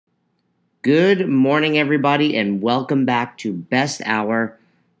Good morning, everybody, and welcome back to Best Hour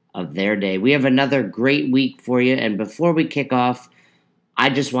of Their Day. We have another great week for you, and before we kick off, I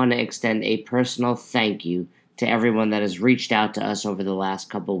just want to extend a personal thank you to everyone that has reached out to us over the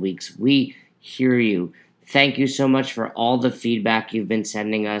last couple weeks. We hear you. Thank you so much for all the feedback you've been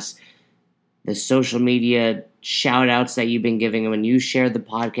sending us, the social media shout outs that you've been giving. When you share the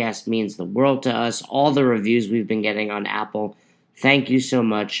podcast means the world to us. All the reviews we've been getting on Apple. Thank you so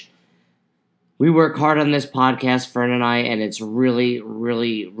much. We work hard on this podcast, Fern and I, and it's really,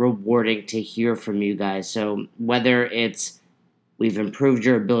 really rewarding to hear from you guys. So whether it's we've improved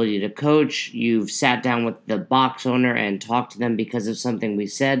your ability to coach, you've sat down with the box owner and talked to them because of something we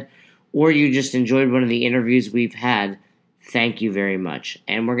said, or you just enjoyed one of the interviews we've had, thank you very much.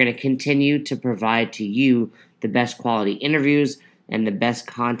 And we're going to continue to provide to you the best quality interviews and the best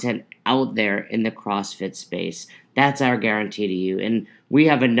content out there in the CrossFit space. That's our guarantee to you. And we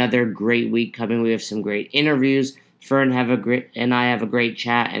have another great week coming. We have some great interviews. Fern and I have a great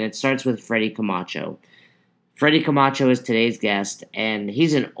chat, and it starts with Freddie Camacho. Freddie Camacho is today's guest, and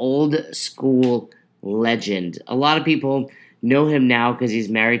he's an old school legend. A lot of people know him now because he's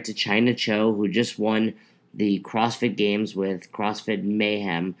married to China Cho, who just won the CrossFit Games with CrossFit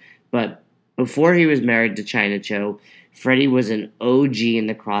Mayhem. But before he was married to China Cho, Freddie was an OG in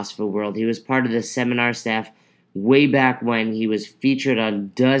the CrossFit world. He was part of the seminar staff way back when. He was featured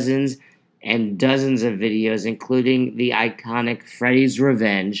on dozens and dozens of videos, including the iconic Freddie's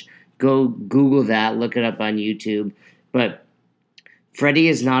Revenge. Go Google that, look it up on YouTube. But Freddie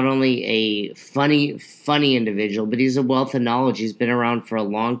is not only a funny individual, but he's a wealth of knowledge. He's been around for a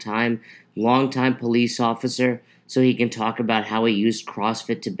long time police officer, so he can talk about how he used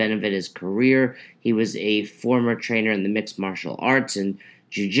CrossFit to benefit his career. He was a former trainer in the mixed martial arts and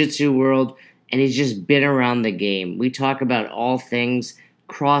jiu-jitsu world, and he's just been around the game. We talk about all things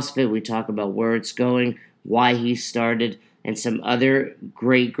CrossFit. We talk about where it's going, why he started, and some other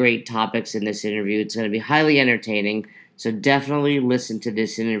great topics in this interview. It's going to be highly entertaining, so definitely listen to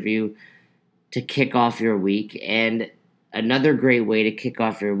this interview to kick off your week. And another great way to kick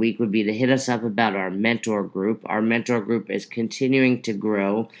off your week would be to hit us up about our mentor group. Our mentor group is continuing to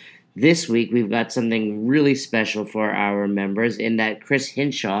grow. This week, we've got something really special for our members in that Chris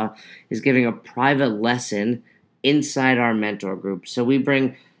Hinshaw is giving a private lesson inside our mentor group. So we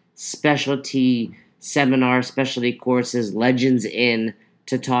bring specialty seminars, specialty courses, legends in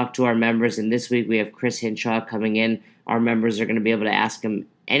to talk to our members. And this week, we have Chris Hinshaw coming in. Our members are going to be able to ask him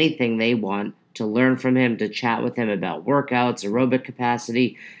anything they want, to learn from him, to chat with him about workouts, aerobic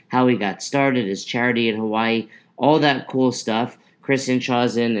capacity, how he got started, his charity in Hawaii, all that cool stuff. Chris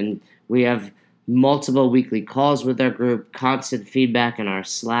Hinshaw's in, and we have multiple weekly calls with our group, constant feedback in our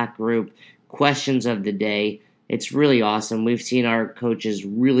Slack group, questions of the day. It's really awesome. We've seen our coaches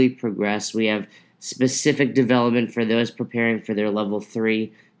really progress. We have specific development for those preparing for their level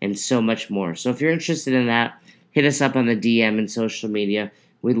 3 and so much more. So if you're interested in that, hit us up on the DM and social media.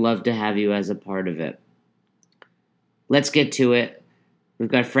 We'd love to have you as a part of it. Let's get to it. We've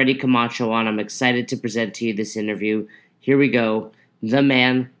got Freddie Camacho on. I'm excited to present to you this interview. Here we go. The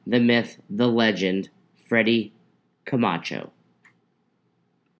man, the myth, the legend, Freddie Camacho.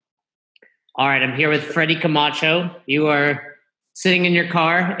 All right, I'm here with Freddie Camacho. You are sitting in your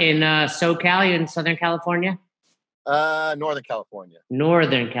car in SoCal. You in Southern California? Northern California.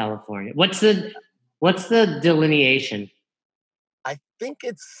 Northern California. What's the delineation? I think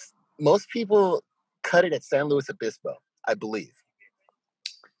it's most people cut it at San Luis Obispo, I believe.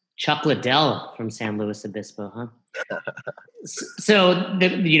 Chuck Liddell from San Luis Obispo, huh? So,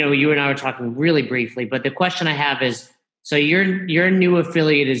 you and I were talking really briefly, but the question I have is, so your new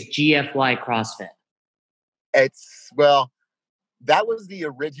affiliate is GFY CrossFit. That was the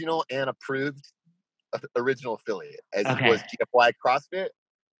original and approved original affiliate, as Okay. It was GFY CrossFit,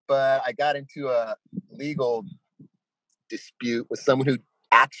 but I got into a legal dispute with someone who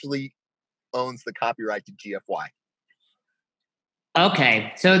actually owns the copyright to GFY.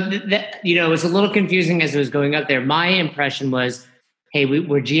 Okay, so it was a little confusing as it was going up there. My impression was, hey,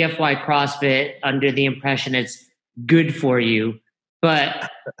 we're GFY CrossFit under the impression it's good for you, but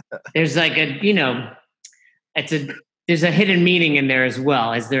there's like there's a hidden meaning in there as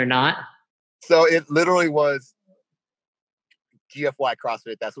well, is there not? So it literally was GFY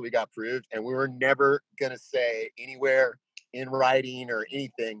CrossFit. That's what we got approved, and we were never gonna say anywhere in writing or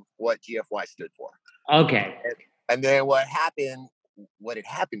anything what GFY stood for. Okay. And then what had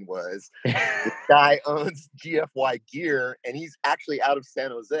happened was this guy owns GFY Gear, and he's actually out of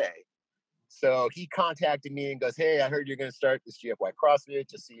San Jose. So he contacted me and goes, "Hey, I heard you're going to start this GFY CrossFit. I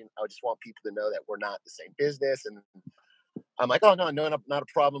just want people to know that we're not the same business." And I'm like, "Oh, no, not a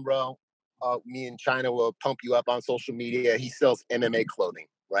problem, bro. me and China will pump you up on social media. He sells MMA clothing,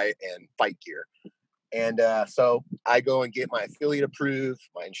 right, and fight gear. And so I go and get my affiliate approved,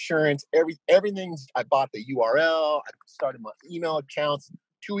 my insurance, everything. I bought the URL. I started my email accounts.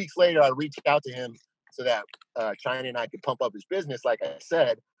 2 weeks later, I reached out to him so that China and I could pump up his business, like I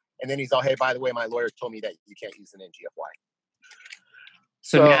said. And then he's all, hey, by the way, my lawyers told me that you can't use an NGFY.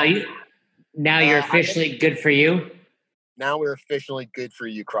 So now you're officially good for you? Now we're officially good for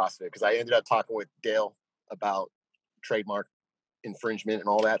you, CrossFit, because I ended up talking with Dale about trademark infringement and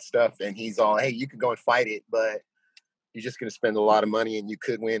all that stuff, and he's all, hey, you could go and fight it, but you're just going to spend a lot of money, and you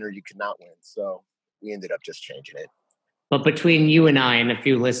could win or you could not win. So we ended up just changing it. But between you and I and a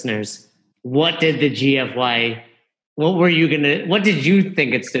few listeners, what did the GFY, what did you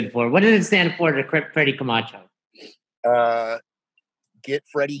think it stood for? What did it stand for to Freddie Camacho? Get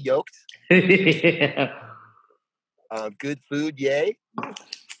Freddie yoked. Good food, yay.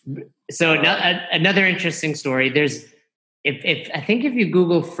 So another interesting story. There's, if I think if you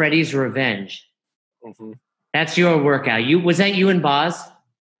Google Freddie's Revenge, that's your workout. Was that you and Boz?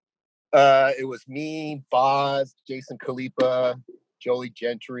 It was me, Boz, Jason Khalipa, Jolie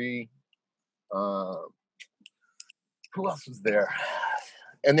Gentry. Who else was there?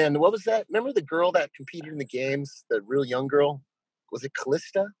 And then what was that? Remember the girl that competed in the games? The real young girl? Was it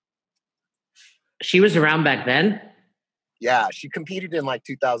Callista? She was around back then? Yeah, she competed in like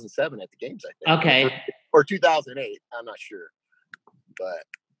 2007 at the games, I think. Okay. Or 2008. I'm not sure. But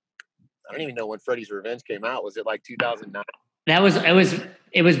I don't even know when Freddie's Revenge came out. Was it like 2009?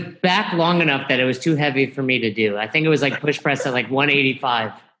 It was back long enough that it was too heavy for me to do. I think it was like push press at like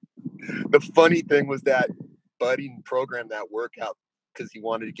 185. The funny thing was that Buddy programmed that workout because he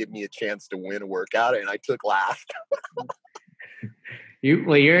wanted to give me a chance to win a workout, and I took last.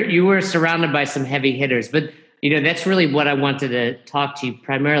 You were surrounded by some heavy hitters, but that's really what I wanted to talk to you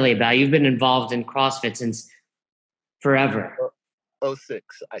primarily about. You've been involved in CrossFit since forever.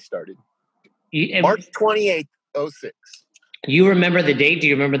 06, I started. March 28th, 06. You remember the date? Do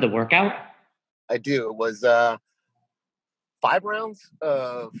you remember the workout? I do. It was 5 rounds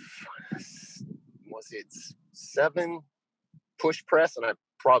of, was it 7 push press, and I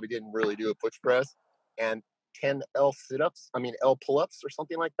probably didn't really do a push press, and 10 L sit-ups. I mean, L pull-ups or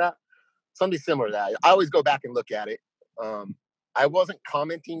something like that. Something similar to that. I always go back and look at it. I wasn't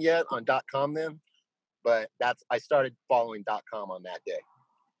commenting yet on .com then, but I started following .com on that day.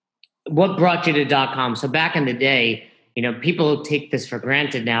 What brought you to .com? So back in the day, people take this for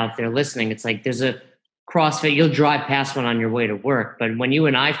granted now if they're listening. It's like there's a CrossFit, you'll drive past one on your way to work. But when you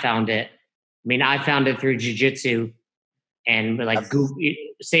and I found it, I found it through jiu-jitsu and like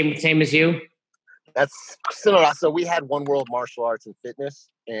same as you. That's similar. So we had One World Martial Arts and Fitness,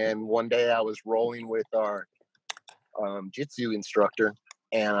 and one day I was rolling with our jitsu instructor,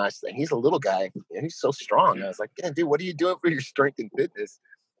 and I said, he's a little guy and he's so strong. I was like, yeah, dude, what are you doing for your strength and fitness?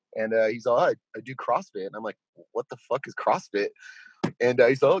 And he's all, I do CrossFit. And I'm like, what the fuck is CrossFit? And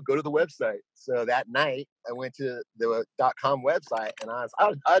he's all, go to the website. So that night I went to the .com website, and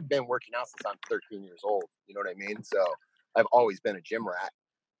I'd been working out since I'm 13 years old. You know what I mean? So I've always been a gym rat.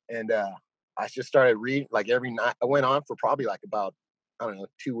 And I just started reading like every night. I went on for probably like about,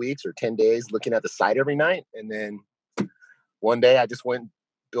 2 weeks or 10 days looking at the site every night. And then one day I just went and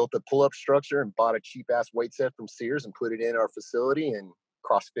built a pull-up structure and bought a cheap-ass weight set from Sears and put it in our facility, and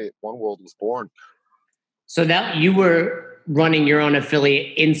CrossFit One World was born. So now you were running your own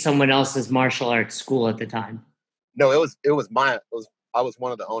affiliate in someone else's martial arts school at the time? No, I was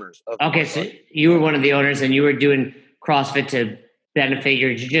one of the owners. Okay, so you were one of the owners, and you were doing CrossFit to benefit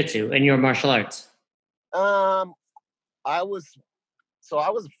your jiu-jitsu and your martial arts. I was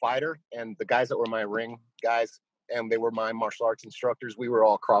a fighter, and the guys that were my ring guys, and they were my martial arts instructors, we were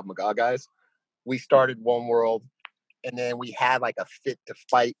all Krav Maga guys. We started One World, and then we had like a fit to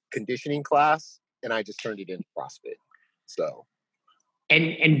fight conditioning class, and I just turned it into CrossFit. So,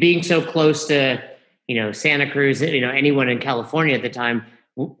 and being so close to Santa Cruz, anyone in California at the time,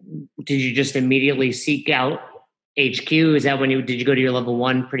 did you just immediately seek out HQ? Is that when did you go to your level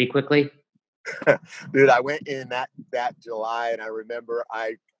 1 pretty quickly? Dude, I went in that July, and I remember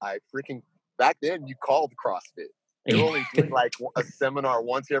I freaking, back then you called CrossFit. They were only doing like a seminar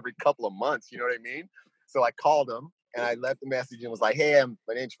once every couple of months. You know what I mean? So I called them and I left the message and was like, hey,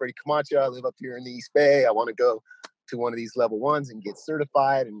 my name's Freddie Camacho. I live up here in the East Bay. I want to go to one of these level 1s and get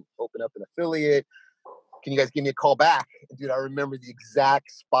certified and open up an affiliate. Can you guys give me a call back? And dude, I remember the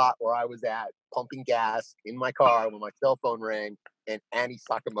exact spot where I was at, pumping gas in my car when my cell phone rang, and Annie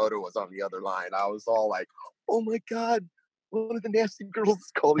Sakamoto was on the other line. I was all like, oh my God, one of the nasty girls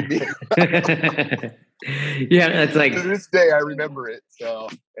is calling me. Yeah, that's like to this day I remember it. So,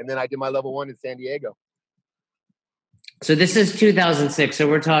 and then I did my level 1 in San Diego. So this is 2006. So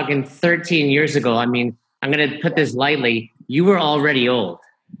we're talking 13 years ago. I mean, I'm going to put this lightly. You were already old.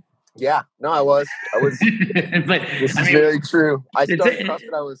 Yeah, no, I was. But this is very true. I started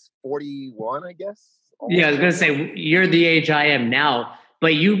CrossFit. I was 41, I guess. Yeah, I was going to say you're the age I am now,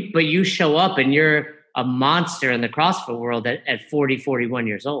 but you show up and you're a monster in the CrossFit world at 40, 41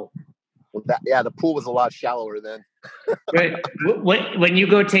 years old. Well, the pool was a lot shallower then. Right. When you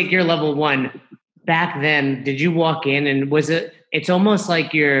go take your level 1 back then, did you walk in and it's almost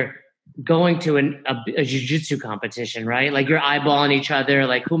like you're going to a jiu-jitsu competition, right? Like you're eyeballing each other,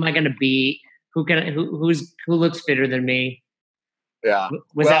 like who am I going to beat? Who looks fitter than me? Yeah.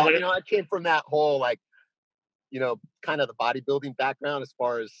 I came from that whole kind of the bodybuilding background as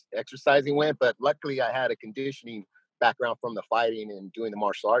far as exercising went, but luckily I had a conditioning background from the fighting and doing the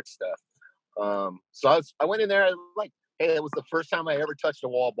martial arts stuff. So I went in there hey, it was the first time I ever touched a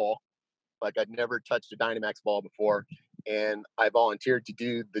wall ball. Like I'd never touched a Dynamax ball before. And I volunteered to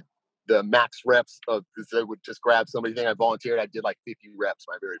do the max reps of, because I would just grab somebody. I volunteered. I did like 50 reps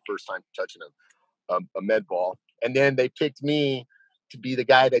my very first time touching a med ball. And then they picked me to be the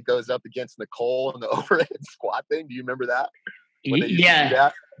guy that goes up against Nicole in the overhead squat thing. Do you remember that?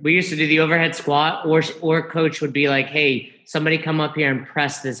 Yeah. We used to do the overhead squat, or coach would be like, hey, somebody come up here and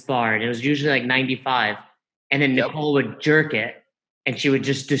press this bar. And it was usually like 95. And then Nicole would jerk it and she would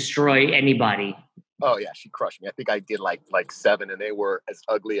just destroy anybody. Oh yeah, she crushed me. I think I did like 7, and they were as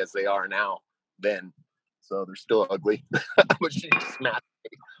ugly as they are now then. So they're still ugly. But she smashed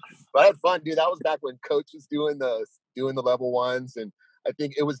me. But I had fun, dude. That was back when coach was doing the level 1s, and I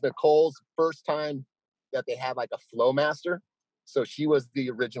think it was Nicole's first time that they had like a flow master. So she was the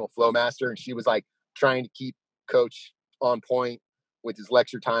original flow master, and she was like trying to keep coach on point with his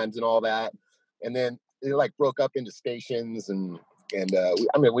lecture times and all that. And then it like broke up into stations, and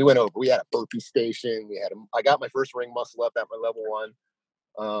we went over. We had a burpee station. I got my first ring muscle up at my level 1.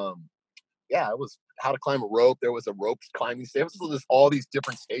 It was how to climb a rope. There was a rope climbing station. It was just all these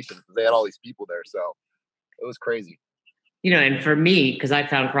different stations. They had all these people there, so it was crazy. And for me, because I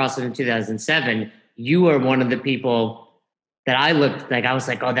found CrossFit in 2007, you were one of the people that I looked like. I was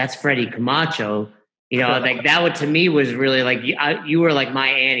like, oh, that's Freddie Camacho. Like that to me was really like you were like my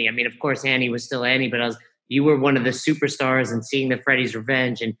Annie. I mean, of course, Annie was still Annie, but you were one of the superstars, and seeing the Freddie's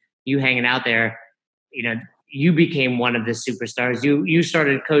Revenge and you hanging out there, you became one of the superstars. You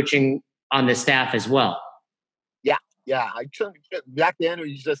started coaching on the staff as well. Yeah. Back then it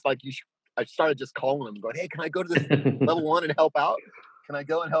was just like I started just calling them, going, hey, can I go to this level 1 and help out? Can I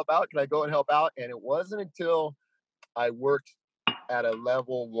go and help out? And it wasn't until I worked at a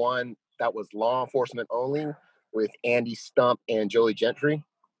level 1 that was law enforcement only with Andy Stump and Joey Gentry.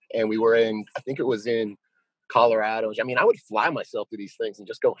 And we were I think it was in Colorado. I mean, I would fly myself to these things and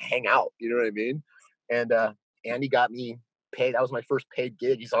just go hang out. You know what I mean? And Andy got me paid. That was my first paid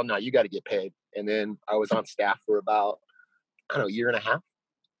gig. He said, oh, no, you got to get paid. And then I was on staff for about, a year and a half.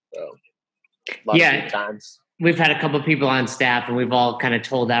 So a lot of good times. We've had a couple of people on staff, and we've all kind of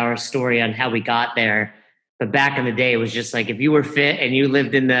told our story on how we got there. But back in the day, it was just like, if you were fit and you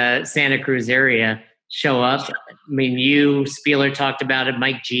lived in the Santa Cruz area, show up. I mean, Spieler talked about it,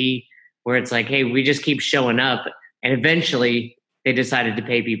 Mike G, where it's like, hey, we just keep showing up. And eventually they decided to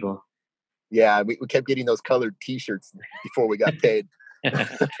pay people. Yeah, we kept getting those colored T-shirts before we got paid.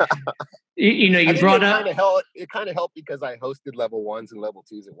 You brought up. It kind of helped because I hosted level 1s and level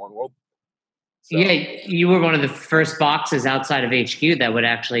 2s at One World. So. Yeah, you were one of the first boxes outside of HQ that would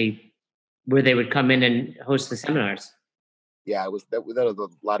actually, where they would come in and host the seminars. Yeah, that was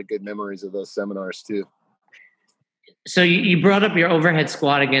a lot of good memories of those seminars too. So you brought up your overhead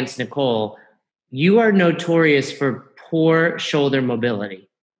squat against Nicole. You are notorious for poor shoulder mobility.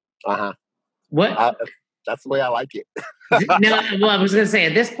 Uh-huh. What? That's the way I like it. No, well, I was going to say,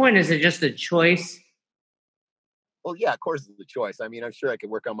 at this point, is it just a choice? Well, yeah, of course it's a choice. I mean, I'm sure I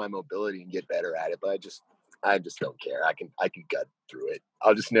could work on my mobility and get better at it, but I just don't care. I can gut through it.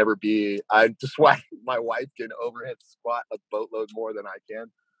 I'll just never be. I'm just why my wife can overhead squat a boatload more than I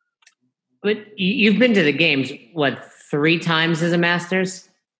can. But you've been to the games, what, 3 times as a Masters?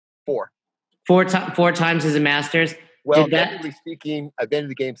 4. 4 times as a Masters? Well, technically speaking, I've been to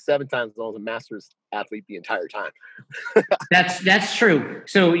the game 7 times. I was a Masters athlete the entire time. That's true.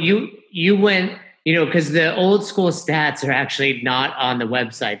 So you went, because the old school stats are actually not on the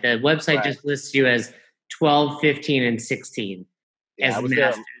website. The website just lists you as 12, 15, and 16 as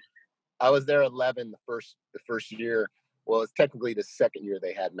Masters. I was there 11 the first year well, it's technically the second year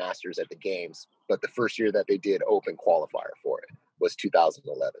they had Masters at the games, but the first year that they did open qualifier for it was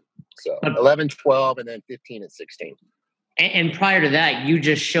 2011. So 11, 12, and then 15 and 16. And prior to that, you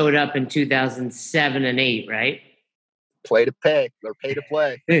just showed up in 2007 and 8, right? Play to pay or pay to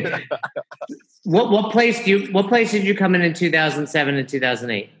play. What place did you come in 2007 and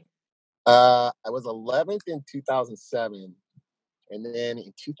 2008? I was 11th in 2007, and then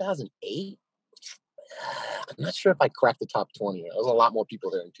in 2008, I'm not sure if I cracked the top 20. There was a lot more people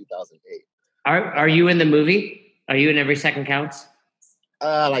there in 2008. Are you in the movie? Are you in Every Second Counts?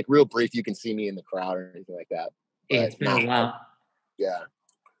 Like real brief, you can see me in the crowd or anything like that. Yeah, it's been a while. Yeah.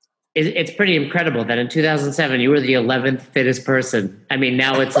 It's pretty incredible that in 2007 you were the 11th fittest person. I mean,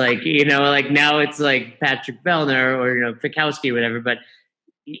 now it's like, now it's like Patrick Vellner or, Fikowski or whatever. But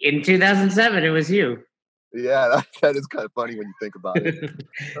in 2007, it was you. Yeah, that is kind of funny when you think about it.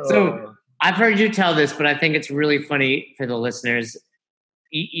 So I've heard you tell this, but I think it's really funny for the listeners.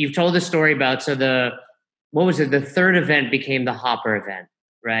 You've told the story about, the third event became the Hopper event,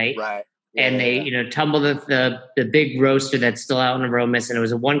 right? Right. Yeah, and they, tumbled the big roaster that's still out in the row miss, and it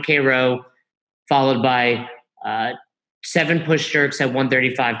was a 1K row followed by 7 push jerks at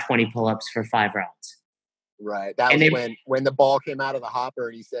 135, 20 pull-ups for 5 rounds. Right. That was when the ball came out of the hopper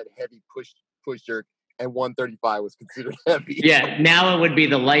and he said heavy push jerk, and 135 was considered heavy. Yeah. Now it would be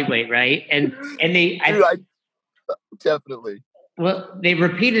the lightweight, right? And definitely. Well, they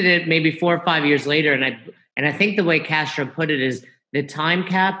repeated it maybe 4 or 5 years later, and I think the way Castro put it is the time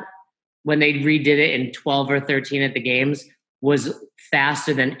cap when they redid it in 12 or 13 at the games was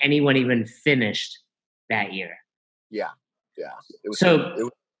faster than anyone even finished that year. Yeah. It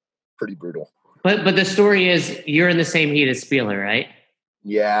was pretty brutal. But the story is you're in the same heat as Spieler, right?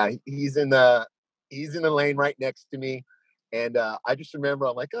 Yeah, he's in the lane right next to me, and I just remember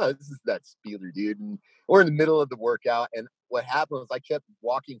I'm like, oh, this is that Spieler dude, and we're in the middle of the workout, and what happened was I kept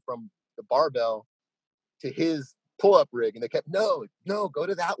walking from the barbell to his pull-up rig, and they kept, no, go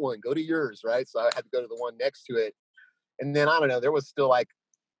to that one, go to yours, right? So I had to go to the one next to it, and then I don't know, there was still like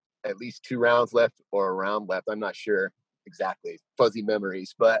at least 2 rounds left or a round left. I'm not sure exactly, fuzzy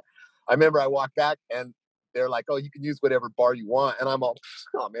memories, but I remember I walked back and they're like, oh, you can use whatever bar you want, and I'm all,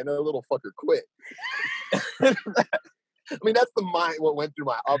 oh man, that little fucker quit. I mean, that's what went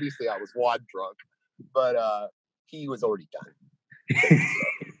through obviously I was wad drunk, but he was already done.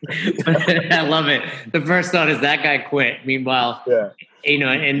 I love it. The first thought is that guy quit. Meanwhile,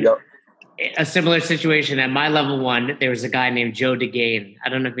 a similar situation at my level 1, there was a guy named Joe DeGane. I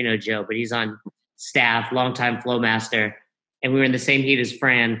don't know if you know Joe, but he's on staff, longtime flow master. And we were in the same heat as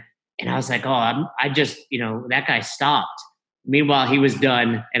Fran. And I was like, oh, I just, that guy stopped. Meanwhile, he was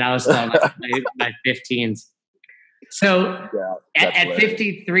done. And I was still in my 15s. So at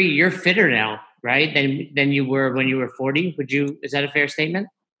 53, you're fitter now, right? Than you were when you were 40. Is that a fair statement?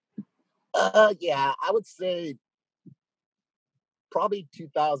 Yeah, I would say probably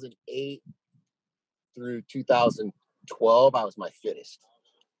 2008 through 2012, I was my fittest.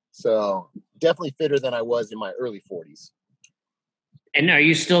 So definitely fitter than I was in my early 40s. And are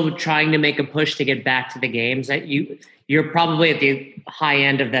you still trying to make a push to get back to the games? You're probably at the high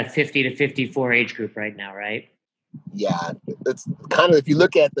end of that 50 to 54 age group right now, right? Yeah, it's kind of, if you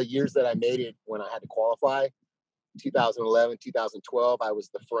look at the years that I made it when I had to qualify, 2011, 2012, I was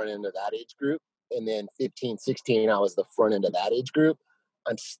the front end of that age group. And then 15, 16, I was the front end of that age group.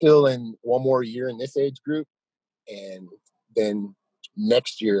 I'm still in one more year in this age group. And then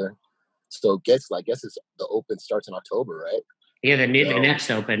next year, so I guess it's the Open starts in October, right? Yeah, the next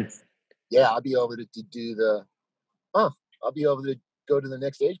Open. Yeah, I'll be able to do I'll be able to go to the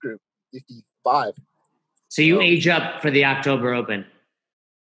next age group, 55. So you age up for the October Open?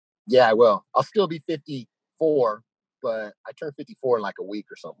 Yeah, I will. I'll still be 54, but I turn 54 in like a week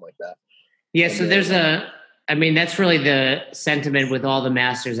or something like that. Yeah, so that's really the sentiment with all the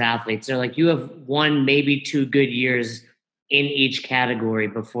Masters athletes. They're like, you have 1, maybe 2 good years in each category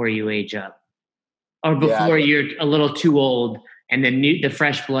before you age up. Or before you're a little too old and then the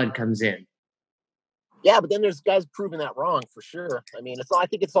fresh blood comes in. Yeah, but then there's guys proving that wrong for sure. I mean, I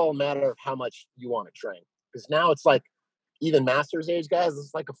think it's all a matter of how much you want to train. Because now it's like, even Masters age guys,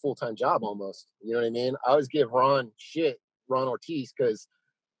 it's like a full-time job almost. You know what I mean? I always give Ron Ortiz, because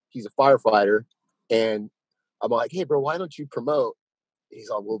he's a firefighter. And I'm like, hey, bro, why don't you promote? He's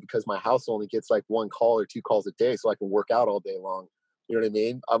all, well, because my house only gets like 1 call or 2 calls a day, so I can work out all day long. You know what I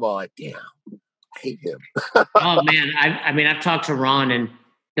mean? I'm all like, damn, I hate him. Oh, man. I've talked to Ron, and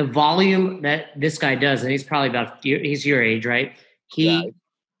the volume that this guy does, and he's probably he's your age, right?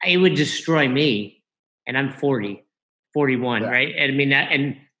 It would destroy me. And I'm 41, right? And I mean,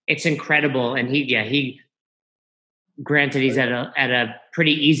 and it's incredible. And granted, he's at a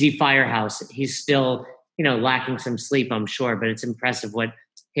pretty easy firehouse. He's still, lacking some sleep, I'm sure, but it's impressive what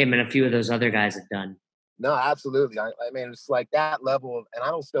him and a few of those other guys have done. No, absolutely. I mean, it's like that level of, and I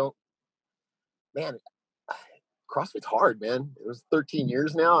just don't, man, CrossFit's hard, man. It was 13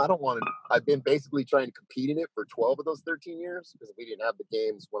 years now. I don't want to, I've been basically trying to compete in it for 12 of those 13 years because we didn't have the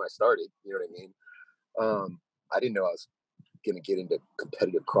games when I started. You know what I mean? I didn't know I was going to get into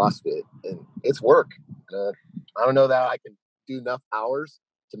competitive CrossFit, and it's work. I don't know that I can do enough hours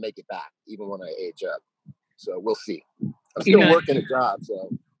to make it back, even when I age up. So we'll see. I'm still working a job. So.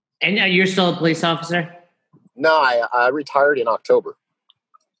 And you're still a police officer? No, I retired in October.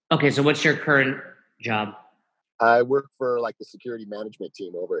 Okay, so what's your current job? I work for like the security management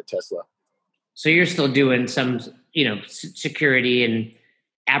team over at Tesla. So you're still doing some, security and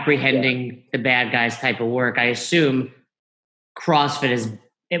apprehending the bad guys type of work. I assume CrossFit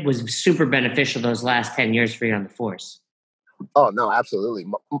it was super beneficial those last 10 years for you on the force. Oh, no, absolutely.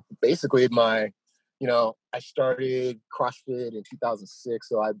 Basically, I started CrossFit in 2006,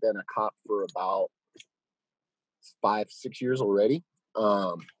 so I've been a cop for about 5-6 years already.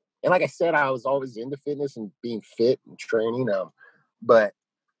 And like I said, I was always into fitness and being fit and training. But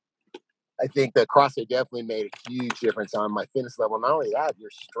I think that CrossFit definitely made a huge difference on my fitness level. Not only that,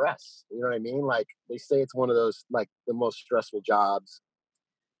 your stress. You know what I mean? Like they say it's one of those, like the most stressful jobs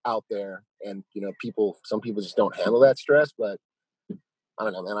out there. And, some people just don't handle that stress. But I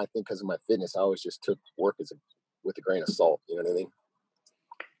don't know, man. I think because of my fitness, I always just took work with a grain of salt. You know what I mean?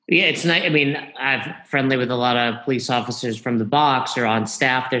 Yeah, it's nice. I mean, I'm friendly with a lot of police officers from the box or on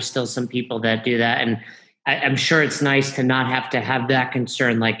staff. There's still some people that do that. And I'm sure it's nice to not have to have that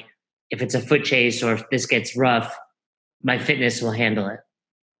concern. Like if it's a foot chase or if this gets rough, my fitness will handle it.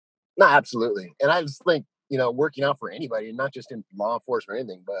 No, absolutely. And I just think, working out for anybody, not just in law enforcement or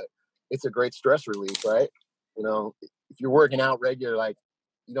anything, but it's a great stress relief, right? If you're working out regular, like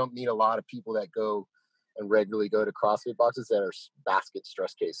you don't need a lot of people that go and regularly go to CrossFit boxes that are basket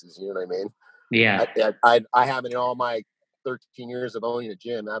stress cases. You know what I mean? Yeah. I haven't in all my 13 years of owning a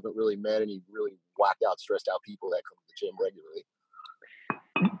gym, I haven't really met any really whacked out, stressed out people that come to the gym regularly.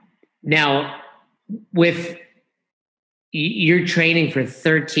 Now, with you're training for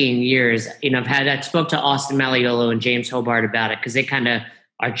 13 years, I spoke to Austin Malleolo and James Hobart about it because they kind of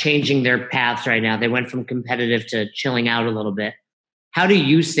are changing their paths right now. They went from competitive to chilling out a little bit. How do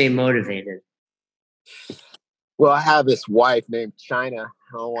you stay motivated? Well, I have this wife named China.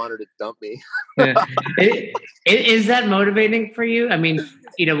 I don't want her to dump me. Is that motivating for you? I mean,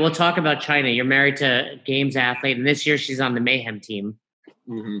 we'll talk about China. You're married to a games athlete, and this year she's on the Mayhem team.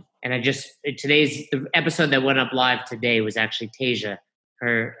 Mm-hmm. And the episode that went up live today was actually Tasia,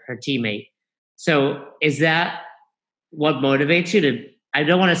 her teammate. So is that what motivates you to, I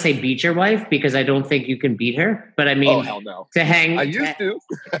don't want to say beat your wife because I don't think you can beat her, but I mean, oh, hell no. To hang. I used to.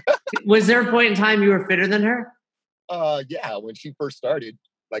 Was there a point in time you were fitter than her? Yeah, when she first started,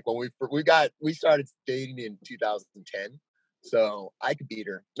 like when we started dating in 2010. So I could beat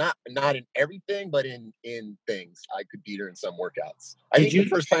her, not in everything, but in things. I could beat her in some workouts. The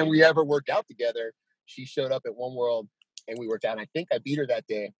first time we ever worked out together, she showed up at One World and we worked out. And I think I beat her that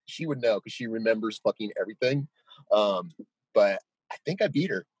day. She would know because she remembers fucking everything. But I think I beat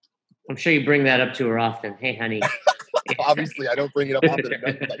her. I'm sure you bring that up to her often. Hey, honey. Obviously, I don't bring it up often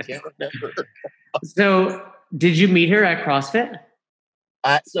enough because I can't remember. So, did you meet her at CrossFit?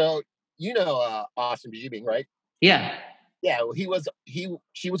 So Austin Bjubing, right? Yeah. Yeah, well,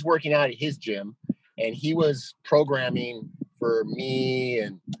 she was working out at his gym, and he was programming for me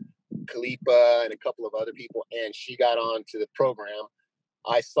and Khalifa and a couple of other people, and she got on to the program.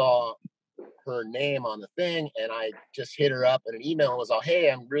 I saw her name on the thing, and I just hit her up in an email and was all,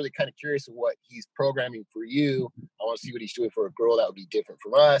 hey, I'm really kind of curious of what he's programming for you. I want to see what he's doing for a girl that would be different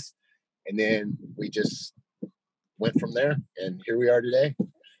from us. And then we just went from there, and here we are today.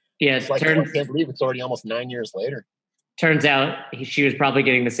 Yeah, I can't believe it's already almost 9 years later. Turns out she was probably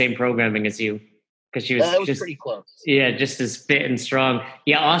getting the same programming as you because she was just pretty close. Yeah, just as fit and strong.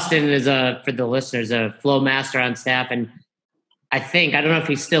 Yeah, Austin is for the listeners, a flow master on staff, and I don't know if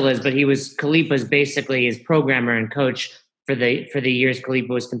he still is, but he was Khalifa's basically his programmer and coach for the years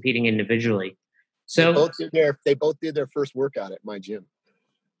Khalifa was competing individually. So they both did their first workout at my gym.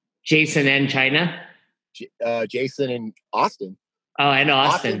 Jason and China? Jason and Austin. Oh, and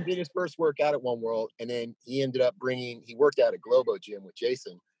Austin. Austin did his first workout at One World, and then he ended up he worked out at Globo Gym with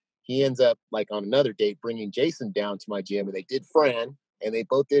Jason. He ends up, like on another date, bringing Jason down to my gym, and they did Fran, and they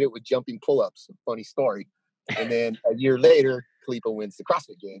both did it with jumping pull-ups. Funny story. And then a year later, Khalifa wins the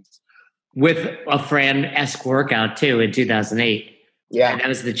CrossFit Games. With a Fran-esque workout, too, in 2008. Yeah. And that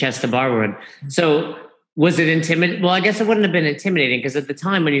was the chest to bar one. So Was it intimidating? Well, I guess it wouldn't have been intimidating because at the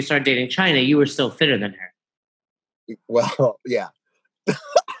time when you started dating China, you were still fitter than her. Well, yeah.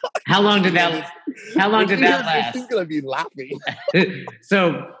 How long did that? How long did that last? She's gonna be laughing.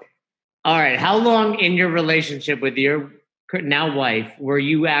 So, all right. How long in your relationship with your now wife were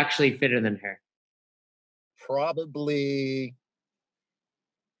you actually fitter than her? Probably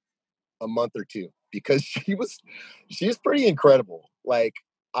a month or two because she's pretty incredible. Like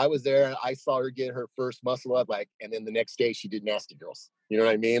I was there, I saw her get her first muscle up, like, and then the next day she did Nasty Girls. You know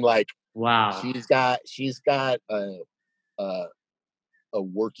what I mean? Like, Wow. she's got a a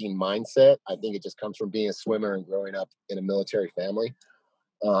working mindset. I think it just comes from being a swimmer and growing up in a military family.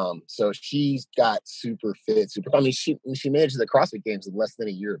 So she's got super fit, super. I mean, she made it to the CrossFit Games in less than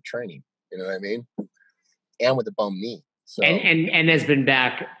a year of training. You know what I mean? And with a bum knee. So And has been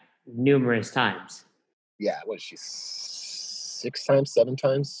back numerous times. yeah, what is she? 6 times, 7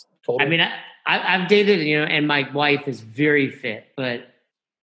 times total. I mean, I've dated, and my wife is very fit, but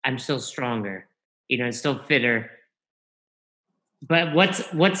I'm still stronger, and still fitter. But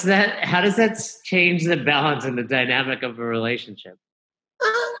what's that? How does that change the balance and the dynamic of a relationship,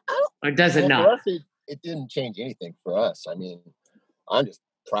 or does it well, not? for us, it didn't change anything for us. I mean, I'm just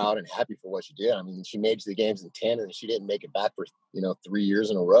proud and happy for what she did. I mean, she made it to the games in 10 and she didn't make it back for, 3 years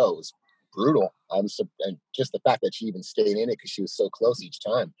in a row. It was brutal. And just the fact that she even stayed in it because she was so close each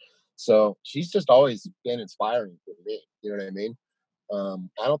time. So she's just always been inspiring for me. You know what I mean?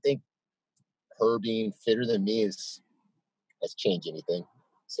 I don't think her being fitter than me has changed anything.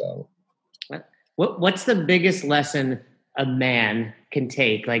 So What's the biggest lesson a man can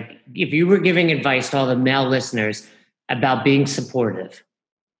take? Like, if you were giving advice to all the male listeners about being supportive,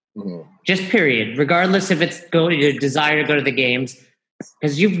 just period, regardless if it's your desire to go to the games,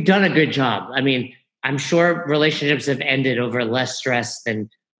 because you've done a good job. I mean, I'm sure relationships have ended over less stress than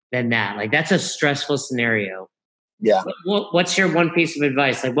that. Like, that's a stressful scenario. Yeah. What's your one piece of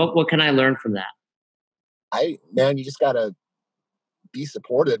advice? Like, what can I learn from that? You just gotta be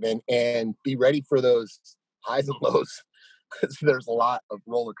supportive and be ready for those highs and lows because there's a lot of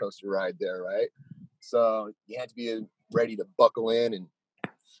roller coaster ride there, right? So you have to be ready to buckle in and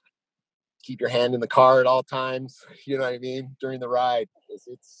keep your hand in the car at all times. You know what I mean? During the ride,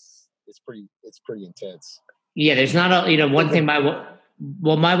 it's pretty intense. Yeah, there's not one thing.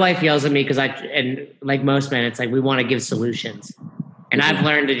 My wife yells at me because and like most men, it's like we want to give solutions, and I've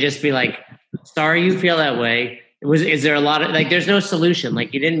learned to just be like, sorry you feel that way. Is there a lot of like? There's no solution.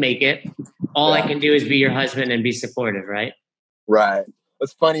 Like, you didn't make it. All I can do is be your husband and be supportive, right? Right.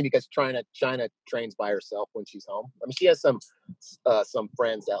 It's funny because China trains by herself when she's home. I mean, she has some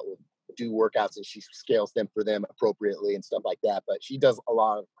friends that will do workouts and she scales them for them appropriately and stuff like that. But she does a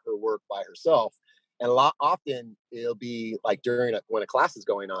lot of her work by herself, and often it'll be like when a class is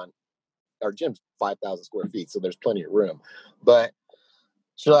going on. Our gym's 5,000 square feet, so there's plenty of room. But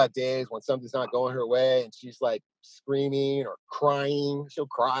she'll have days when something's not going her way and she's like screaming or crying. She'll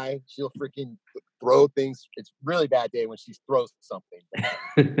cry. She'll freaking throw things. It's a really bad day when she throws something.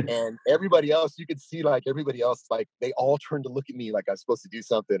 And everybody else, you could see like everybody else, like they all turn to look at me like I'm supposed to do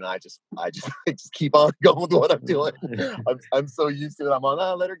something. And I just just keep on going with what I'm doing. I'm so used to it. I'm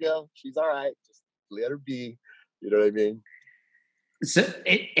on, let her go. She's all right. Just let her be. You know what I mean? So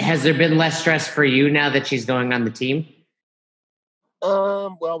has there been less stress for you now that she's going on the team?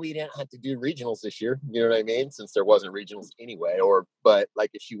 Well, we didn't have to do regionals this year. You know what I mean? Since there wasn't regionals anyway. But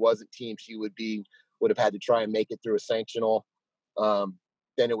like if she wasn't team, she would have had to try and make it through a sanctional.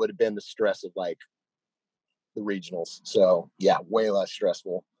 Then it would have been the stress of like the regionals. So yeah, way less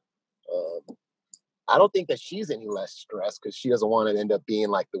stressful. I don't think that she's any less stressed because she doesn't want to end up being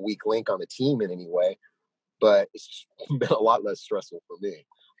like the weak link on the team in any way. But it's been a lot less stressful for me.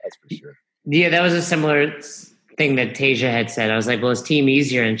 That's for sure. Yeah, that was a similar thing that Tasia had said. I was like, well, is team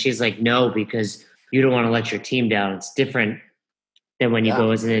easier? And she's like, no, because you don't want to let your team down. It's different than when you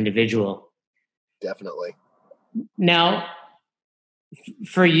go as an individual. Definitely. Now,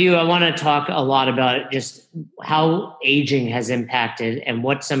 for you, I want to talk a lot about just how aging has impacted and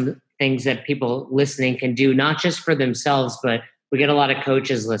what some things that people listening can do, not just for themselves, but we get a lot of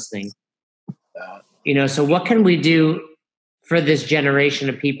coaches listening. So what can we do for this generation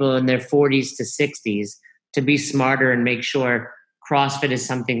of people in their 40s to 60s to be smarter and make sure CrossFit is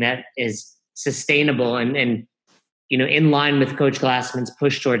something that is sustainable and in line with Coach Glassman's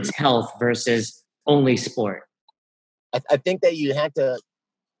push towards health versus only sport? I think that you have to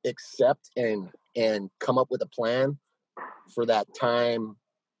accept and come up with a plan for that time,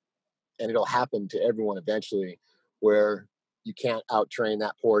 and it'll happen to everyone eventually, where you can't out train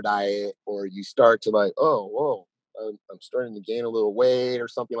that poor diet, or you start to like, oh, whoa, I'm starting to gain a little weight or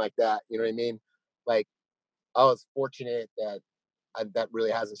something like that. You know what I mean? Like I was fortunate that that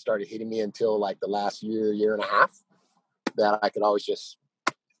really hasn't started hitting me until like the last year and a half, that I could always just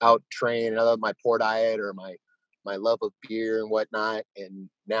out train my poor diet or my love of beer and whatnot. And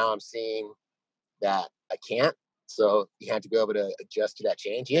now I'm seeing that I can't. So you have to be able to adjust to that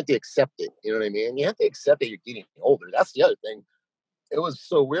change. You have to accept it. You know what I mean? You have to accept that you're getting older. That's the other thing. It was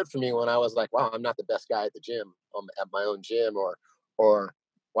so weird for me when I was like, wow, I'm not the best guy at the gym, at my own gym, or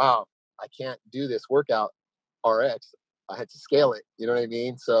wow, I can't do this workout RX. I had to scale it. You know what I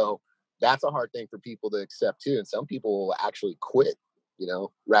mean? So that's a hard thing for people to accept too. And some people will actually quit,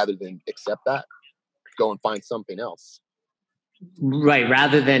 rather than accept that, go and find something else. Right.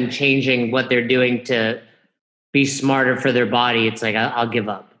 Rather than changing what they're doing to be smarter for their body, it's like, I'll give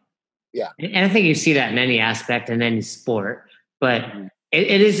up. Yeah. And I think you see that in any aspect in any sport. But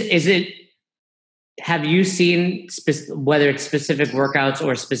have you seen, whether it's specific workouts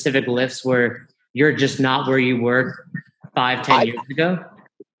or specific lifts, where you're just not where you were 5-10 years ago?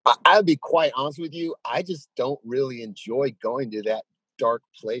 I'll be quite honest with you. I just don't really enjoy going to that dark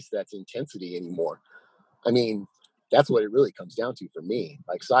place that's intensity anymore. I mean, that's what it really comes down to for me.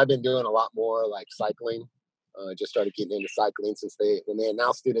 Like, so I've been doing a lot more like cycling. Just started getting into cycling since when they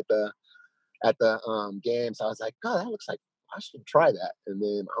announced it at the games. I was like, God, that looks like I should try that. And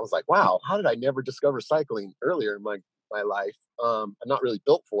then I was like, wow, how did I never discover cycling earlier in my life? I'm not really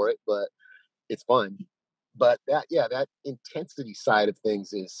built for it, but it's fun. But that intensity side of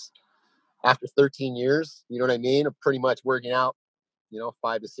things is, after 13 years, you know what I mean, of pretty much working out,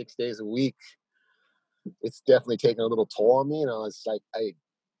 5 to 6 days a week, it's definitely taken a little toll on me. It's like,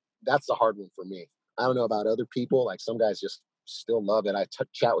 that's the hard one for me. I don't know about other people. Like, some guys just still love it. I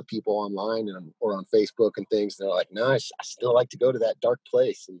chat with people online or on Facebook and things. They're like, no, I still like to go to that dark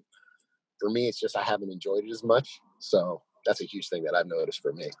place. And for me, it's just, I haven't enjoyed it as much. So that's a huge thing that I've noticed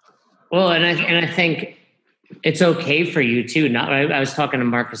for me. Well, and I think it's okay for you too. I was talking to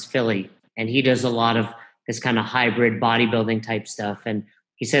Marcus Philly, and he does a lot of this kind of hybrid bodybuilding type stuff. And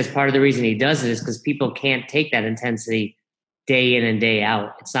he says part of the reason he does it is because people can't take that intensity day in and day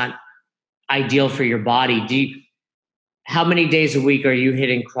out. It's not ideal for your body. How many days a week are you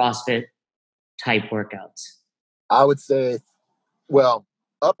hitting CrossFit type workouts? I would say, well,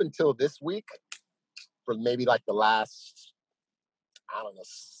 up until this week, for maybe like the last, I don't know,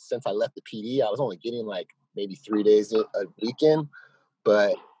 since I left the PD, I was only getting like maybe 3 days a weekend.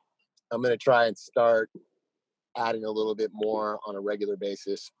 But I'm going to try and start adding a little bit more on a regular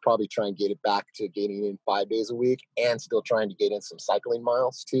basis, probably try and get it back to getting in 5 days a week, and still trying to get in some cycling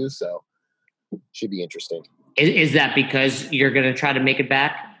miles too. So should be interesting. Is that because you're going to try to make it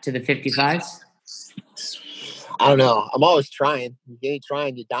back to the 55s? I don't know. I'm always trying. You ain't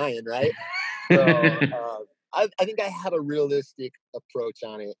trying, you're dying, right? So I think I have a realistic approach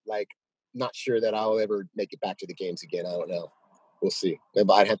on it. Like, not sure that I'll ever make it back to the games again. I don't know. We'll see. Maybe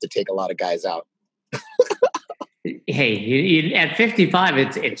I'd have to take a lot of guys out. Hey, at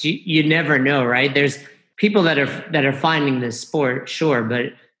 55, it's you never know, right? There's people that are finding this sport, sure,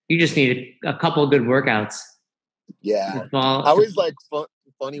 but you just need a couple of good workouts. Yeah, I always like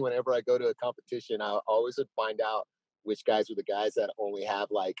funny whenever I go to a competition. I always would find out which guys are the guys that only have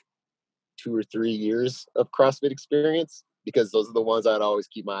like 2 or 3 years of CrossFit experience, because those are the ones I'd always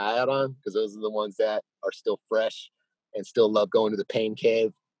keep my eye out on, because those are the ones that are still fresh and still love going to the pain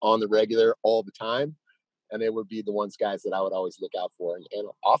cave on the regular all the time. And they would be the guys that I would always look out for. And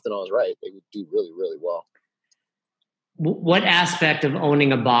often I was right. They would do really, really well. What aspect of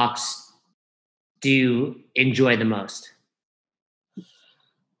owning a box do you enjoy the most?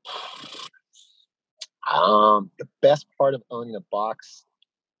 The best part of owning a box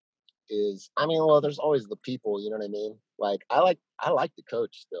is, there's always the people, you know what I mean? Like, I like the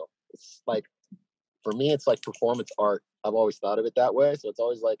coach still. It's like, for me, it's like performance art. I've always thought of it that way. So it's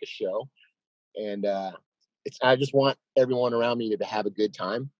always like a show. And I just want everyone around me to have a good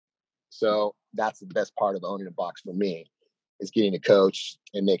time. So that's the best part of owning a box for me, is getting a coach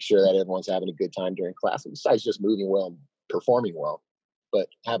and make sure that everyone's having a good time during class. And besides just moving well and performing well, but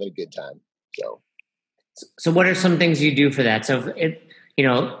having a good time. So what are some things you do for that? So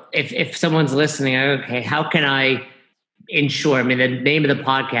if someone's listening, okay, how can I ensure? I mean, the name of the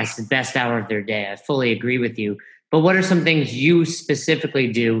podcast is Best Hour of Their Day. I fully agree with you. But what are some things you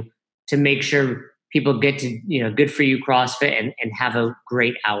specifically do to make sure people get to, good for you CrossFit and have a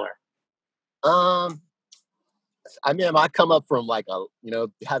great hour? I come up from like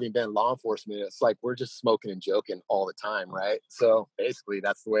having been law enforcement, it's like we're just smoking and joking all the time, right? So basically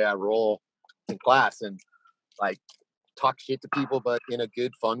that's the way I roll in class, and like talk shit to people, but in a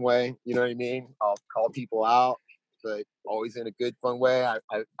good, fun way. You know what I mean? I'll call people out, but always in a good, fun way. I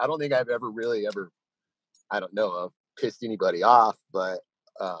don't think I've ever I don't know of pissed anybody off, but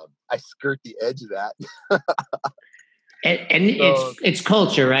I skirt the edge of that. And it's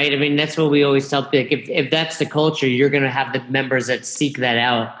culture, right? I mean, that's what we always tell people. If that's the culture, you're going to have the members that seek that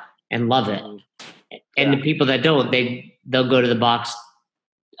out and love it, and the people that don't, they'll go to the box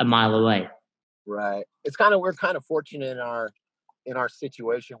a mile away. Right. We're kind of fortunate in our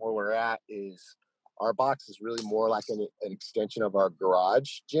situation where we're at is our box is really more like an extension of our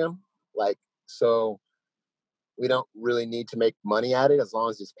garage gym. Like, so we don't really need to make money at it as long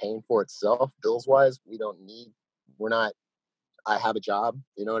as it's paying for itself bills wise. We're not, I have a job,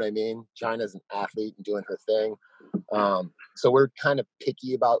 you know what I mean? China's an athlete and doing her thing. So we're kind of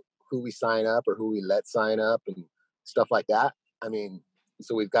picky about who we sign up or who we let sign up and stuff like that. I mean,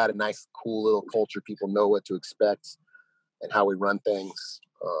 so we've got a nice, cool little culture. People know what to expect and how we run things.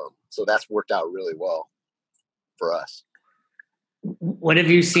 So that's worked out really well for us. What have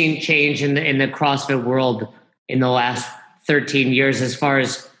you seen change in the CrossFit world in the last 13 years as far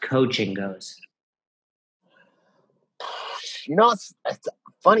as coaching goes? You know, it's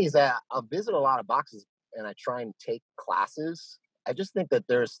funny is that I'll visit a lot of boxes and I try and take classes. I just think that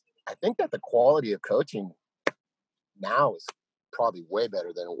the quality of coaching now is probably way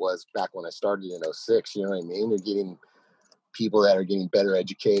better than it was back when I started in 06. You know what I mean? You're getting people that are getting better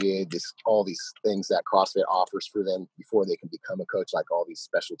educated, all these things that CrossFit offers for them before they can become a coach, like all these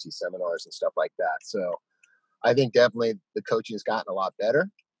specialty seminars and stuff like that. So I think definitely the coaching has gotten a lot better.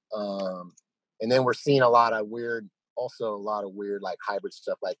 And then we're seeing a lot of weird like hybrid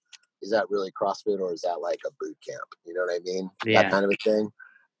stuff. Like, is that really CrossFit or is that like a boot camp? You know what I mean? Yeah. That kind of a thing.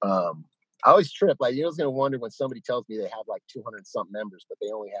 I always trip. Like, you're always going to wonder when somebody tells me they have like 200 something members, but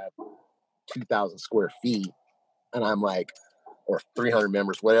they only have 2,000 square feet. And I'm like, or 300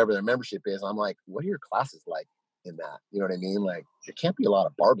 members, whatever their membership is. I'm like, what are your classes like in that? You know what I mean? Like, there can't be a lot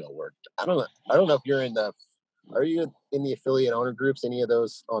of barbell work. I don't know if you're are you in the affiliate owner groups, any of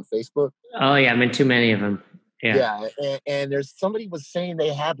those on Facebook? Oh yeah, I'm in too many of them. Yeah. And there's somebody was saying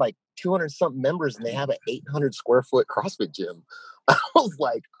they had like 200 something members and they have an 800 square foot CrossFit gym. I was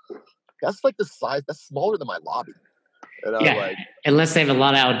like, that's like the size, that's smaller than my lobby. And I'm like, unless they have a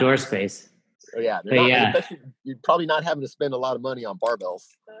lot of outdoor space. Yeah, you're probably not having to spend a lot of money on barbells.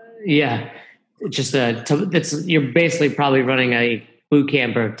 Yeah, just you're basically probably running a boot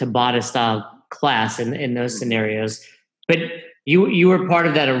camp or Tabata style class in those scenarios. But you were part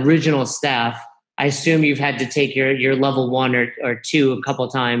of that original staff. I assume you've had to take your level 1 or 2 a couple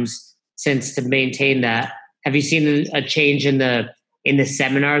times since to maintain that. Have you seen a change in the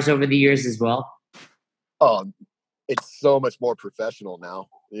seminars over the years as well? Oh, it's so much more professional now.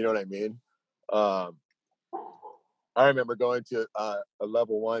 You know what I mean? I remember going to a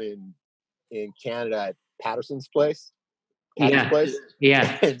level 1 in Canada at Patterson's place. Yeah.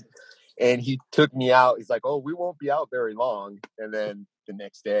 And he took me out. He's like, "Oh, we won't be out very long." And then the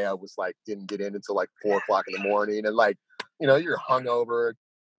next day, I was like, didn't get in until like 4:00 in the morning. And like, you know, you're hungover,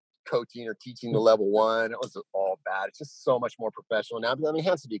 coaching or teaching the level 1. It was all bad. It's just so much more professional now. I mean, it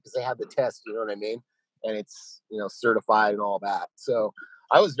has to be because they have the test. You know what I mean? And it's, you know, certified and all that. So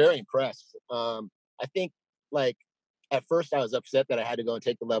I was very impressed. I think like at first I was upset that I had to go and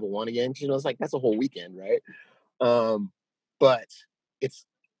take the level 1 again. You know, it's like, that's a whole weekend, right? But it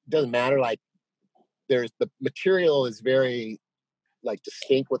doesn't matter. Like, the material is very like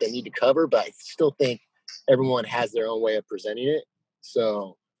distinct what they need to cover, but I still think everyone has their own way of presenting it.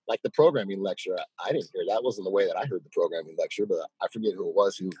 So like the programming lecture, I didn't hear, that wasn't the way that I heard the programming lecture, but I forget who it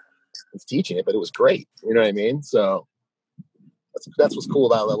was who was teaching it, but it was great. You know what I mean? So that's what's cool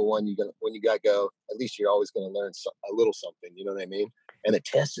about level 1. When you got to go, at least you're always going to learn a little something. You know what I mean? And the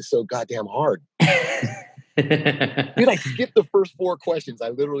test is so goddamn hard. Dude, I skipped the first 4 questions. I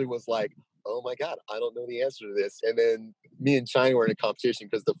literally was like, oh my God, I don't know the answer to this. And then me and China were in a competition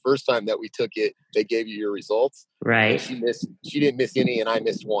because the first time that we took it, they gave you your results. Right. She didn't miss any and I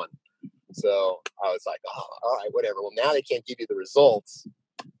missed 1. So I was like, oh, all right, whatever. Well, now they can't give you the results,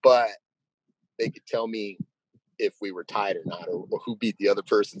 but they could tell me if we were tied or not, or who beat the other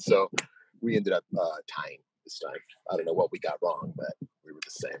person. So we ended up tying this time. I don't know what we got wrong, but we were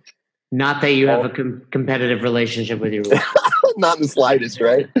the same. Not that you have a competitive relationship with your wife. Not in the slightest,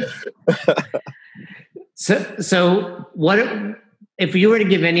 right? So what if you were to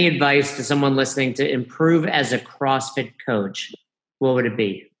give any advice to someone listening to improve as a CrossFit coach, what would it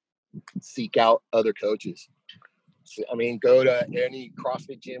be? Seek out other coaches. I mean, go to any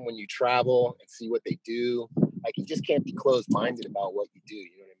CrossFit gym when you travel and see what they do. Like, you just can't be closed-minded about what you do. You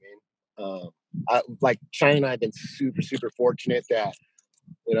know what I mean? Like China and I have been super, super fortunate that,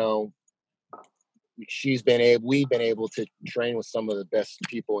 you know, we've been able to train with some of the best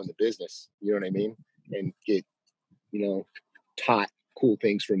people in the business. You know what I mean? and get, taught cool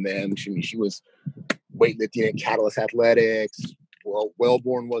things from them. She was weightlifting at Catalyst Athletics. Well,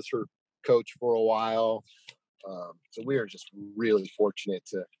 Wellborn was her coach for a while. So we are just really fortunate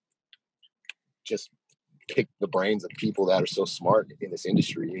to just pick the brains of people that are so smart in this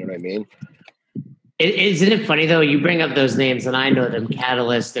industry. You know what I mean? Isn't it funny, though? You bring up those names, and I know them,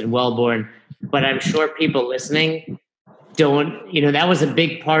 Catalyst and Wellborn, but I'm sure people listening don't, that was a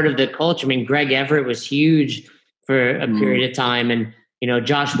big part of the culture. I mean, Greg Everett was huge for a period of time. And,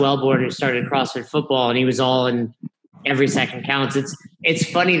 Josh Wellborn, who started CrossFit football, and he was all in every second counts. It's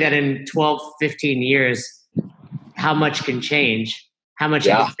funny that in 12, 15 years, how much can change, how much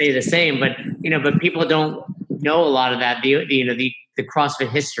can stay the same. But, but people don't know a lot of that, the CrossFit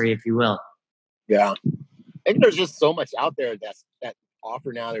history, if you will. Yeah. I think there's just so much out there that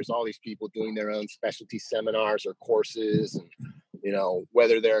offer now. There's all these people doing their own specialty seminars or courses, and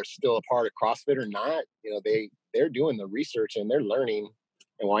whether they're still a part of CrossFit or not, they're doing the research and they're learning,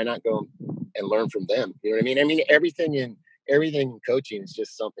 and why not go and learn from them? You know what I mean? I mean, everything in coaching is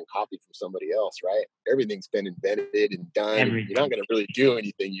just something copied from somebody else, right? Everything's been invented and done. You're not going to really do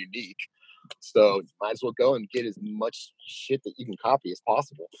anything unique, so might as well go and get as much shit that you can copy as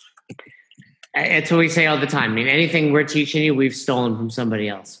possible. It's what we say all the time. I mean, anything we're teaching you, we've stolen from somebody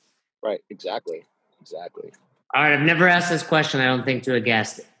else. Right. Exactly. All right. I've never asked this question, I don't think, to a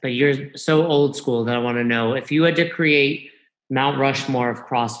guest, but you're so old school that I want to know, if you had to create Mount Rushmore of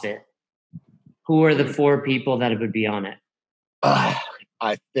CrossFit, who are the 4 people that would be on it?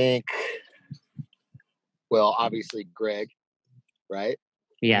 I think, well, obviously Greg, right?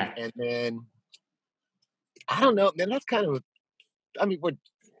 Yeah. And then, I don't know, man, that's kind of,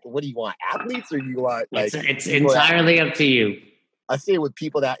 what do you want? Athletes, or you want it's entirely up to you. I say with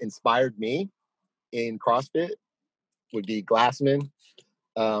people that inspired me in CrossFit would be Glassman.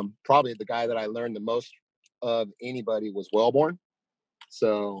 Probably the guy that I learned the most of anybody was Wellborn.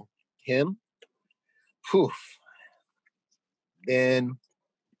 So him. Poof. Then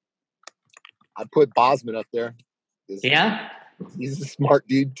I put Bosman up there. Yeah? He's a smart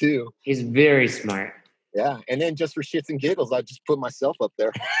dude too. He's very smart. Yeah. And then just for shits and giggles, I just put myself up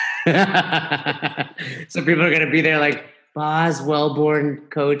there. So people are going to be there like, Boz, Wellborn,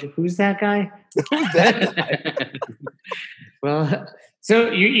 coach. Who's that guy? Who's that guy? Well,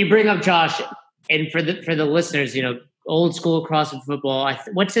 so you bring up Josh, and for the listeners, old school CrossFit football. I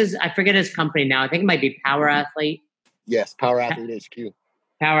forget his company now. I think it might be Power Athlete. Yes, Power Athlete HQ.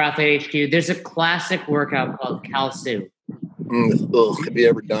 Power Athlete HQ. There's a classic workout called Kalsu. Have you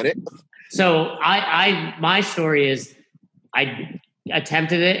ever done it? So my story is I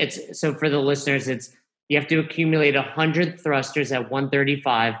attempted it. So for the listeners, you have to accumulate 100 thrusters at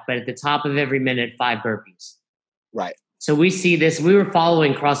 135, but at the top of every minute, 5 burpees. Right. So we see this. We were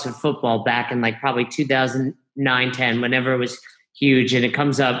following CrossFit football back in probably 2009, 10, whenever it was huge, and it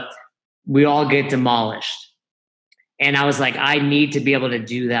comes up, we all get demolished. And I was like, I need to be able to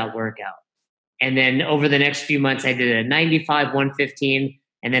do that workout. And then over the next few months, I did it at 95, 115,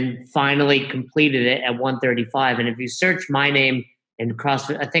 and then finally completed it at 135. And if you search my name in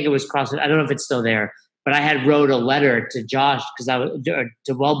CrossFit, I think it was CrossFit. I don't know if it's still there, but I had wrote a letter to Josh to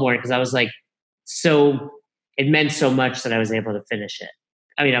Wellborn, because I was like, so it meant so much that I was able to finish it.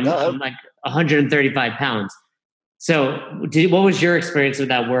 I mean, I'm like 135 pounds. So what was your experience with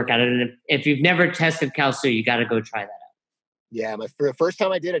that workout? And if you've never tested Kalsu, you got to go try that out. Yeah, the first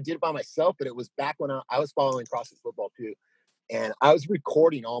time I did it by myself, but it was back when I was following CrossFit football too. And I was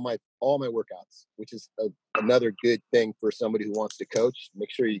recording all my workouts, which is another good thing for somebody who wants to coach.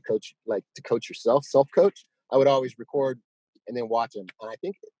 Make sure you coach yourself, self-coach. I would always record and then watch them. And I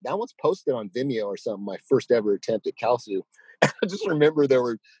think that one's posted on Vimeo or something, my first ever attempt at Kalsu. I just remember there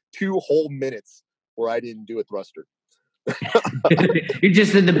were 2 whole minutes where I didn't do a thruster. You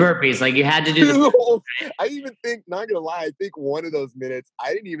just did the burpees, like you had to do the I even think, not gonna lie, I think one of those minutes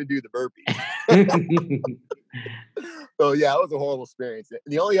I didn't even do the burpees. So yeah, it was a horrible experience.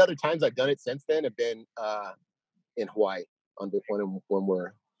 The only other times I've done it since then have been in Hawaii, when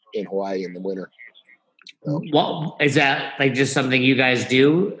we're in Hawaii in the winter. Well, is that just something you guys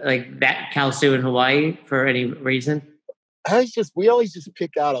do, like that Kalsu in Hawaii, for any reason? We always just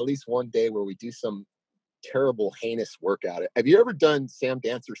pick out at least one day where we do some terrible, heinous workout. Have you ever done Sam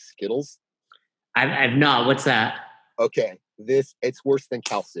Dancer's Skittles? I've not. What's that? Okay, it's worse than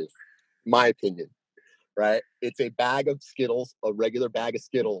Kalsu, my opinion. Right? It's a bag of Skittles, a regular bag of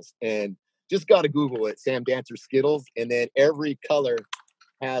Skittles, and just got to Google it, Sam Dancer Skittles, and then every color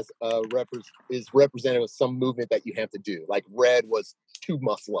has is represented with some movement that you have to do. Like red was 2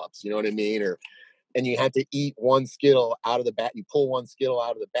 muscle ups, you know what I mean? Or and you have to eat one Skittle out of the bag. You pull one Skittle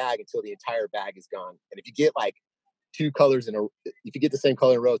out of the bag until the entire bag is gone. And if you get like if you get the same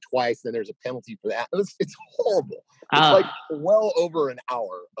color in a row twice, then there's a penalty for that. It's horrible. It's like well over an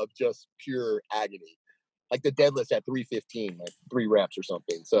hour of just pure agony. Like the deadlift at 315, like 3 reps or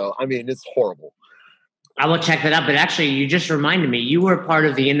something. So, I mean, it's horrible. I will check that out. But actually, you just reminded me, you were part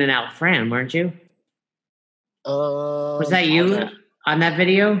of the In-N-Out Fran, weren't you? Was that you on that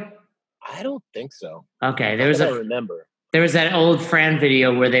video? I don't think so. Okay, I remember. There was that old Fran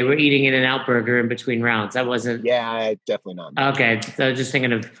video where they were eating In-N-Out burger in between rounds. That wasn't. Yeah, definitely not. Okay, so I was just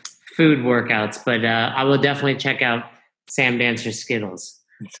thinking of food workouts, but I will definitely check out Sam Dancer's Skittles.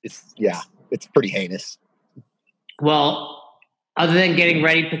 It's pretty heinous. Well, other than getting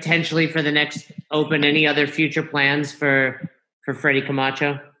ready potentially for the next Open, any other future plans for Freddie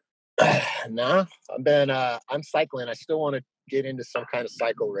Camacho? Nah, I'm cycling. I still want to get into some kind of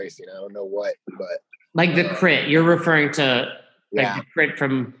cycle racing. I don't know what, but like the crit. You're referring to the crit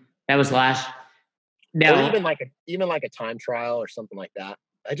from that was last. Or even like a time trial or something like that.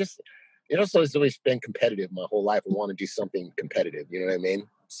 So it's always been competitive my whole life. I want to do something competitive. You know what I mean?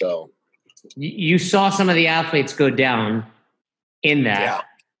 So you saw some of the athletes go down in that.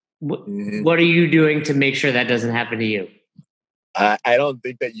 Yeah. What are you doing to make sure that doesn't happen to you? I don't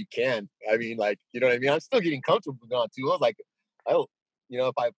think that you can. I mean, like, you know what I mean? I'm still getting comfortable going too. I was like, if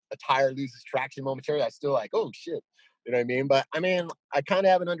a tire loses traction momentarily, I still like, oh shit. You know what I mean? But I mean, I kind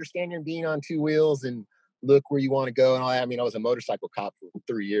of have an understanding of being on 2 wheels and look where you want to go and all that. I mean, I was a motorcycle cop for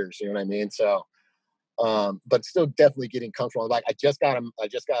 3 years, you know what I mean? So but still definitely getting comfortable. Like I just got a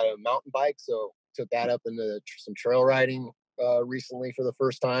mountain bike, so took that up into some trail riding recently for the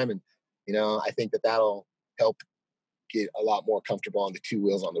first time, and I think that'll help get a lot more comfortable on the 2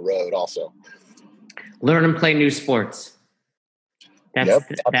 wheels on the road. Also, learn and play new sports. That's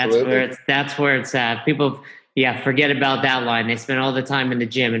where it's at. People, forget about that line. They spend all the time in the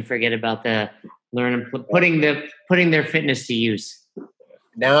gym and forget about the putting their fitness to use.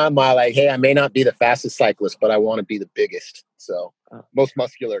 Now I'm like, hey, I may not be the fastest cyclist, but I want to be the biggest. So most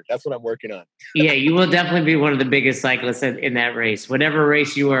muscular. That's what I'm working on. Yeah, you will definitely be one of the biggest cyclists in that race, whatever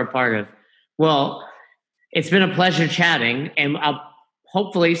race you are a part of. Well, it's been a pleasure chatting, and I'll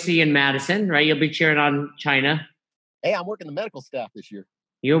hopefully see you in Madison, right? You'll be cheering on China. Hey, I'm working the medical staff this year.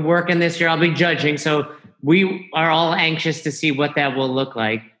 You're working this year. I'll be judging. So we are all anxious to see what that will look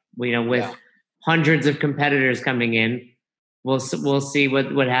like, with hundreds of competitors coming in. We'll see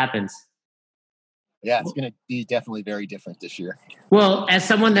what happens. Yeah, it's going to be definitely very different this year. Well, as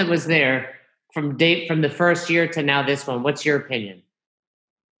someone that was there from the first year to now this one, what's your opinion?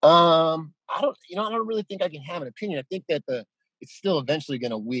 I don't really think I can have an opinion. I think that it's still eventually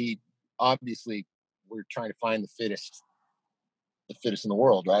going to weed. Obviously, we're trying to find the fittest in the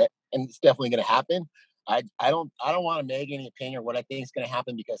world, right? And it's definitely going to happen. I don't want to make any opinion or what I think is going to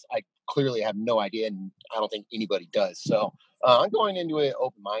happen because I clearly have no idea, and I don't think anybody does. So I'm going into it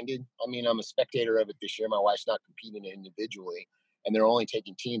open-minded. I mean, I'm a spectator of it this year. My wife's not competing individually, and they're only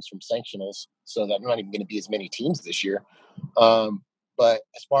taking teams from sanctionals, so that not even going to be as many teams this year. But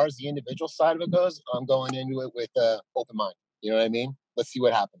as far as the individual side of it goes, I'm going into it with open mind. You know what I mean? Let's see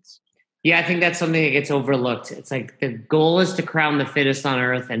what happens. Yeah, I think that's something that gets overlooked. It's like the goal is to crown the fittest on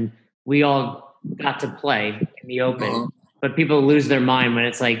earth, and we all got to play in the Open. Mm-hmm. But people lose their mind when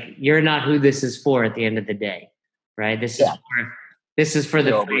it's like, you're not who this is for at the end of the day, right? This is for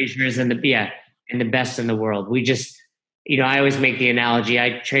the Fraziers and the best in the world. We just, I always make the analogy.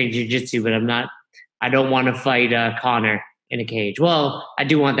 I train jiu-jitsu, but I don't want to fight Connor in a cage. Well, I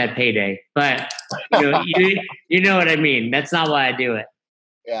do want that payday, but you know what I mean? That's not why I do it.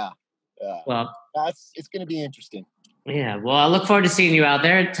 Yeah. Well, it's going to be interesting. Yeah. Well, I look forward to seeing you out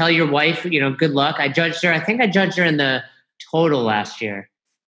there. Tell your wife, good luck. I judged her. I think I judged her in the total last year.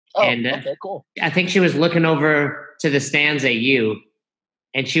 Oh, okay, cool. I think she was looking over to the stands at you,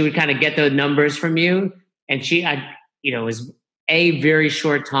 and she would kind of get the numbers from you. And it was a very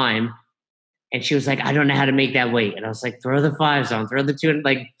short time. And she was like, I don't know how to make that weight. And I was like, throw the 5s on, throw the 2.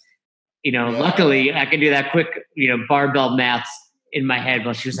 Luckily I could do that quick, barbell maths in my head.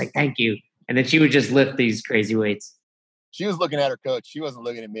 But she was like, thank you. And then she would just lift these crazy weights. She was looking at her coach. She wasn't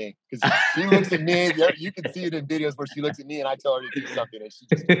looking at me because she looks at me. You can see it in videos where she looks at me and I tell her to do something and she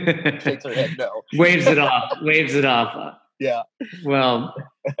just shakes her head no. Waves it off. Yeah. Well,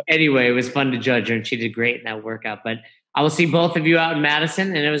 anyway, it was fun to judge her and she did great in that workout. But I will see both of you out in Madison,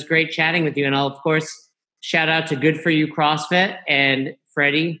 and it was great chatting with you. And I'll, of course, shout out to Good For You CrossFit and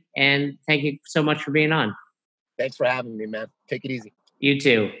Freddie. And thank you so much for being on. Thanks for having me, man. Take it easy. You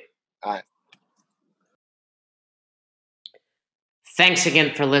too. All right. Thanks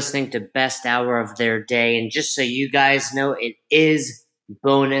again for listening to Best Hour of Their Day. And just so you guys know, it is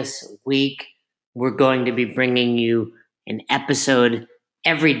bonus week. We're going to be bringing you an episode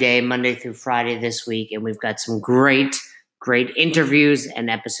every day, Monday through Friday this week. And we've got some great interviews and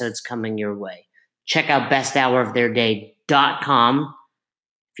episodes coming your way. Check out besthouroftheirday.com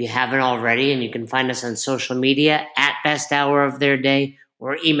if you haven't already. And you can find us on social media at Best Hour of Their Day,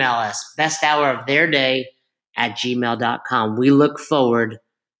 or email us besthouroftheirday@gmail.com. We look forward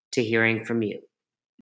to hearing from you.